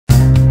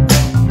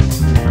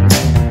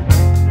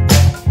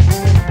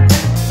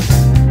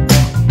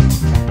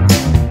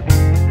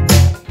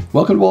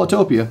Welcome to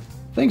Walletopia.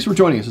 Thanks for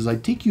joining us as I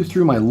take you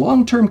through my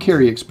long-term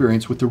carry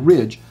experience with the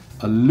Ridge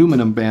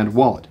aluminum band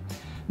wallet.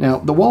 Now,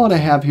 the wallet I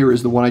have here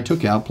is the one I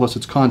took out, plus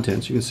its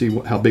contents. You can see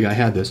how big I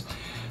had this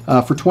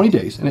for 20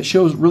 days, and it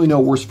shows really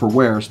no worse for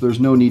wear, so there's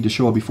no need to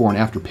show a before and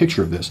after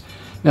picture of this.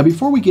 Now,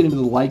 before we get into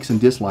the likes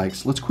and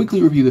dislikes, let's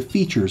quickly review the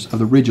features of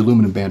the Ridge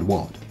aluminum band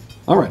wallet.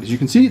 All right, as you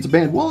can see, it's a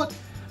band wallet.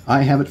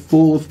 I have it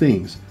full of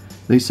things.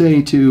 They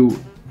say to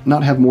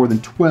not have more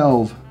than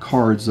 12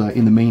 cards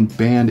in the main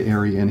band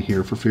area in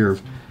here for fear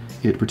of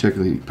it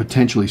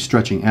potentially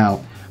stretching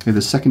out. We have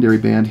the secondary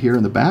band here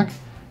in the back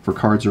for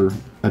cards or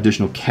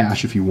additional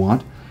cash if you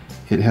want.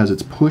 It has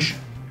its push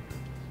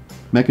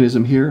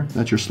mechanism here.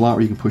 That's your slot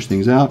where you can push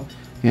things out.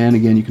 And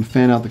again, you can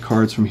fan out the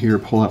cards from here,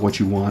 pull out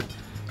what you want,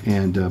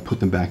 and put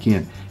them back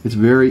in. It's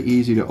very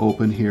easy to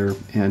open here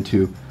and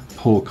to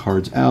pull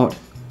cards out,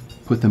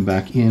 put them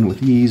back in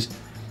with ease,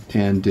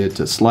 and it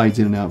slides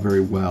in and out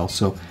very well.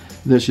 So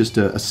that's just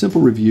a simple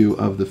review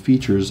of the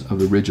features of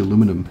the Ridge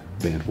aluminum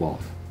band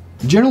wallet.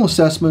 General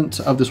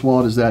assessment of this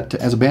wallet is that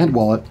as a band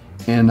wallet,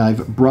 and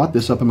I've brought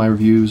this up in my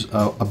reviews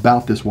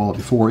about this wallet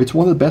before, it's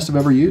one of the best I've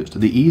ever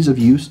used. The ease of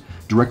use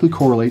directly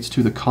correlates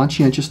to the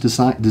conscientious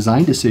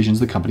design decisions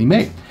the company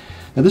made.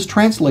 Now this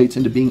translates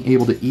into being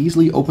able to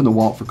easily open the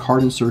wallet for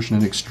card insertion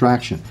and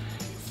extraction.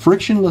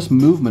 Frictionless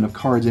movement of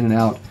cards in and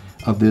out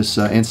of this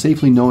and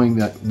safely knowing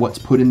that what's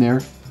put in there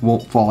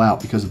won't fall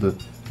out because of the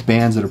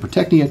bands that are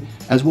protecting it,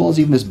 as well as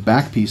even this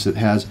back piece that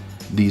has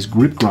these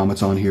grip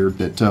grommets on here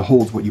that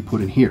holds what you put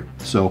in here.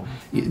 So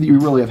you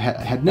really have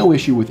had no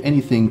issue with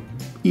anything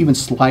even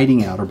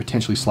sliding out or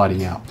potentially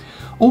sliding out.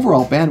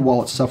 Overall, band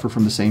wallets suffer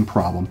from the same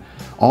problem.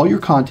 All your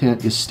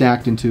content is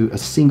stacked into a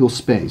single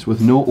space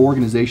with no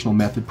organizational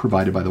method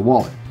provided by the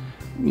wallet.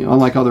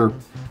 Unlike other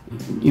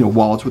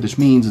wallets, what this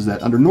means is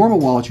that under normal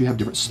wallets you have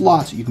different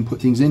slots that you can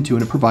put things into,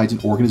 and it provides an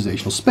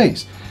organizational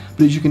space.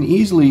 But as you can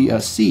easily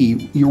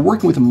see, you're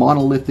working with a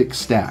monolithic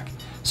stack.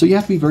 So you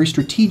have to be very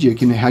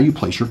strategic in how you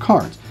place your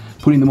cards.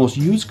 Putting the most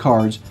used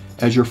cards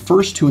as your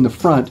first two in the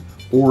front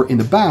or in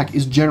the back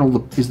is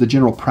the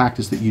general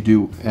practice that you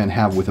do and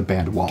have with a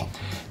band wallet.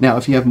 Now,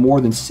 if you have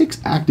more than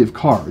 6 active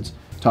cards,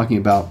 talking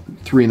about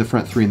 3 in the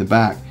front, 3 in the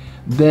back,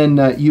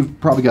 then you've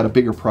probably got a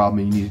bigger problem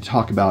and you need to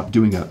talk about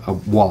doing a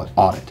wallet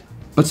audit.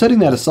 But setting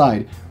that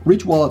aside,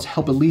 Ridge wallets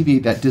help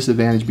alleviate that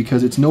disadvantage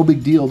because it's no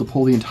big deal to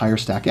pull the entire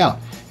stack out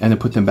and then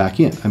put them back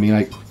in. I mean,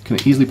 I can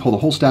easily pull the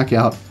whole stack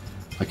out.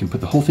 I can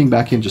put the whole thing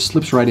back in, just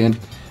slips right in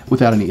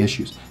without any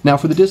issues. Now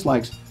for the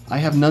dislikes, I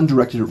have none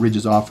directed at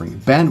Ridge's offering.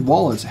 Band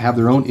wallets have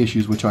their own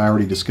issues, which I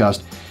already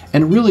discussed,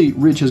 and really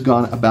Ridge has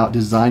gone about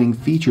designing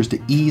features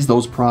to ease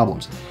those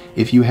problems.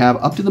 If you have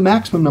up to the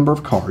maximum number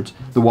of cards,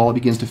 the wallet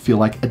begins to feel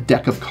like a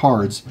deck of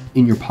cards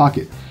in your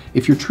pocket.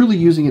 If you're truly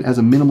using it as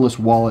a minimalist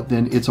wallet,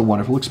 then it's a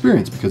wonderful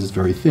experience because it's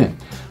very thin.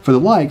 For the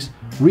likes,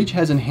 Ridge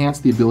has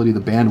enhanced the ability of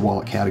the band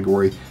wallet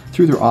category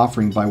through their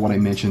offering by what I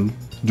mentioned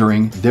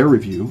during their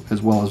review,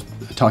 as well as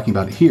talking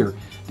about it here.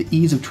 The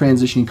ease of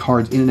transitioning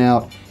cards in and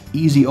out,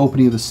 easy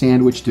opening of the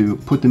sandwich to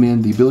put them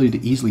in, the ability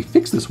to easily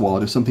fix this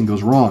wallet if something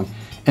goes wrong,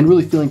 and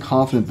really feeling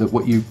confident that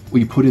what you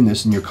put in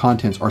this and your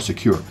contents are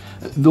secure.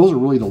 Those are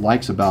really the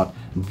likes about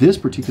this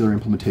particular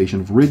implementation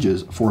of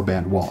Ridge's for a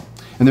band wallet.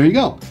 And there you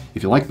go.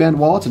 If you like band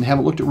wallets and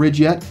haven't looked at Ridge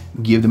yet,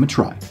 give them a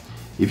try.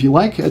 If you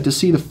like to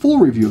see the full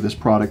review of this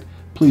product,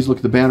 please look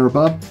at the banner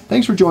above.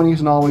 Thanks for joining us,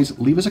 and always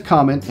leave us a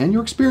comment and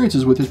your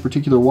experiences with this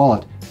particular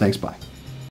wallet. Thanks, bye.